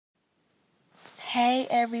Hey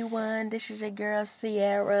everyone, this is your girl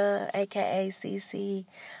Sierra, aka CC.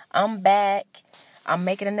 I'm back. I'm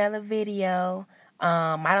making another video.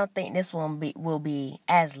 I don't think this one will be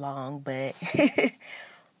as long, but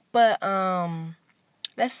but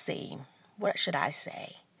let's see. What should I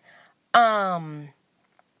say? Um,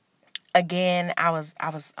 Again, I was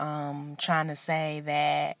trying to say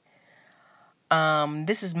that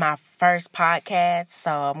this is my first podcast,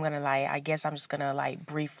 so I guess I'm just gonna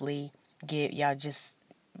briefly give y'all just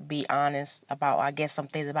be honest about, I guess, some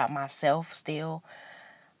things about myself still.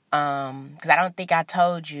 Because I don't think I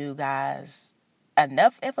told you guys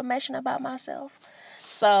enough information about myself.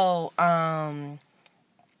 So,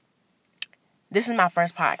 this is my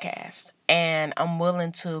first podcast, and I'm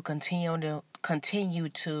willing to continue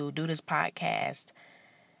to do this podcast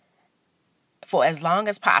for as long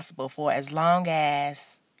as possible, for as long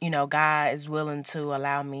as, God is willing to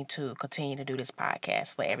allow me to continue to do this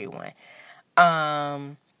podcast for everyone.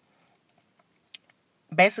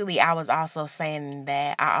 Basically, I was also saying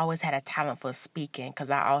that I always had a talent for speaking because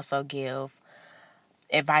I also give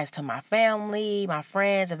advice to my family, my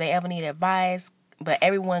friends, if they ever need advice. But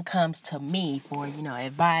everyone comes to me for,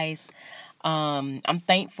 advice. I'm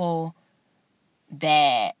thankful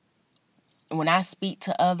that when I speak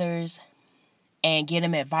to others and give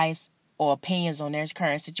them advice or opinions on their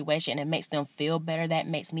current situation, it makes them feel better. That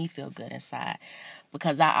makes me feel good inside.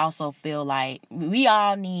 Because I also feel like we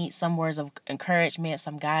all need some words of encouragement,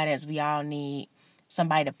 some guidance. We all need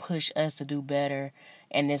somebody to push us to do better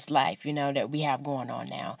in this life, that we have going on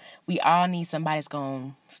now. We all need somebody that's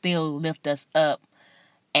going to still lift us up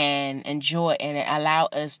and enjoy and allow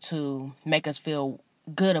us to make us feel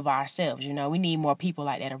good of ourselves. We need more people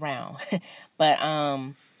like that around. But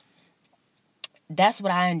that's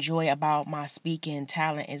what I enjoy about my speaking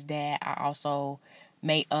talent, is that I also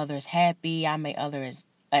make others happy. I make others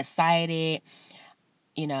excited.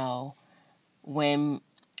 When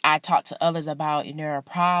I talk to others about their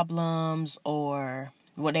problems or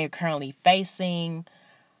what they're currently facing,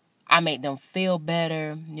 I make them feel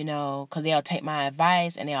better, because they'll take my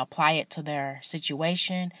advice and they'll apply it to their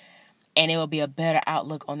situation, and it will be a better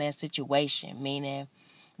outlook on that situation, meaning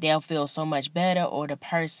they'll feel so much better, or the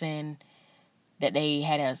person that they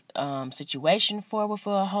had a situation for will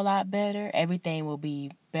feel a whole lot better. Everything will be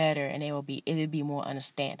better, and it will be more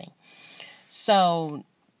understanding. So,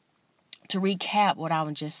 to recap, what I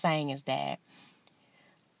was just saying is that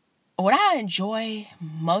what I enjoy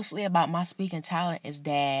mostly about my speaking talent is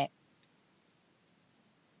that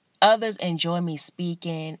others enjoy me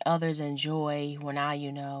speaking. Others enjoy when I,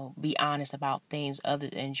 be honest about things.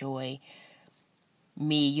 Others enjoy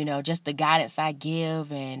me, just the guidance I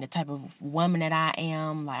give and the type of woman that I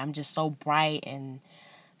am. Like, I'm just so bright and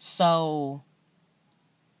so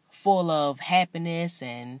full of happiness,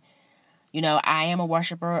 and I am a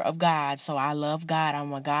worshiper of God, so I love God.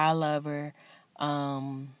 I'm a God lover.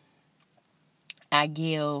 I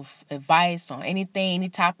give advice on any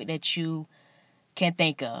topic that you can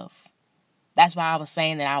think of. That's why I was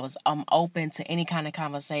saying that I'm open to any kind of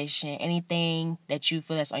conversation, anything that you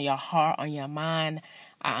feel that's on your heart, on your mind.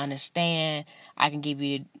 I understand. I can give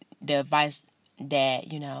you the advice that,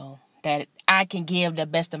 that I can give the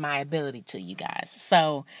best of my ability to you guys.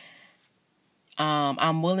 So,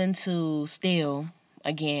 I'm willing to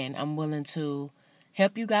I'm willing to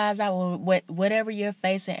help you guys out with whatever you're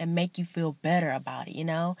facing and make you feel better about it,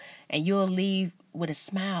 and you'll leave with a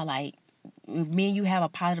smile. Like, if me and you have a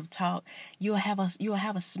positive talk, you'll have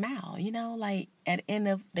a smile, like at the end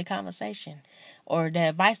of the conversation or the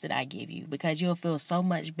advice that I give you, because you'll feel so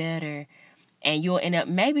much better, and you'll end up,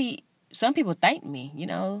 maybe some people thank me,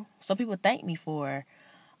 some people thank me for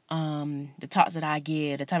the talks that I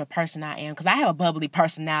give, the type of person I am, because I have a bubbly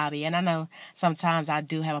personality, and I know sometimes I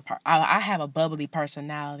do have I have a bubbly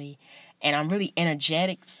personality, and I'm really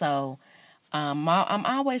energetic, so I'm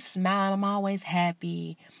always smiling, I'm always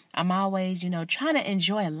happy, I'm always, trying to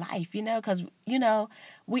enjoy life, because,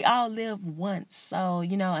 we all live once, so,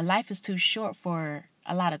 and life is too short for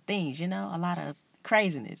a lot of things, a lot of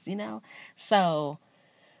craziness, so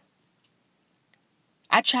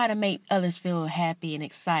I try to make others feel happy and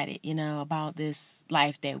excited, about this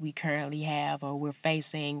life that we currently have or we're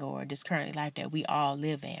facing, or this current life that we all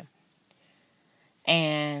live in.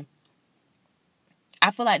 And I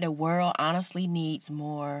feel like the world honestly needs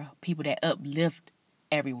more people that uplift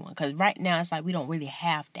everyone. Because right now it's like we don't really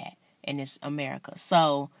have that in this America.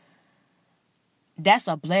 So that's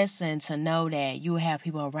a blessing to know that you have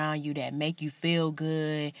people around you that make you feel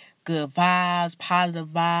good vibes, positive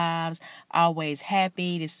vibes, always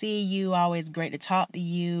happy to see you, always great to talk to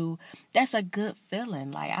you. That's a good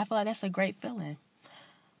feeling. Like, I feel like that's a great feeling.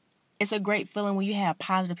 it's a great feeling when you have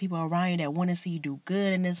positive people around you that want to see you do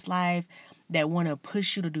good in this life, that want to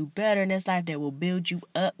push you to do better in this life, that will build you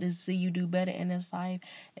up to see you do better in this life.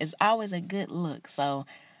 It's always a good look. So,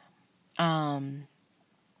 again,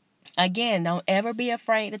 don't ever be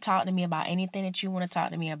afraid to talk to me about anything that you want to talk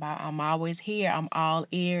to me about. I'm always here. I'm all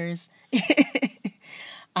ears.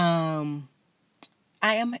 I'm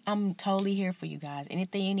totally here for you guys.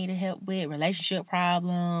 Anything you need help with, relationship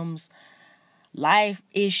problems, life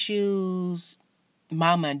issues,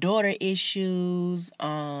 mama and daughter issues,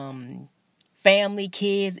 family,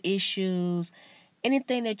 kids issues,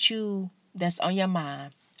 anything that's on your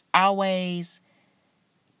mind, always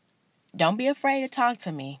don't be afraid to talk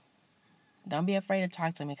to me. Don't be afraid to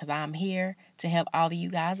talk to me, because I'm here to help all of you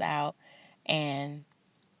guys out. And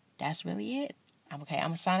that's really it.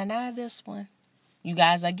 I'm signing out of this one. You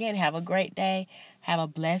guys, again, have a great day. Have a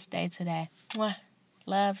blessed day today. Mwah.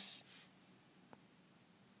 Loves.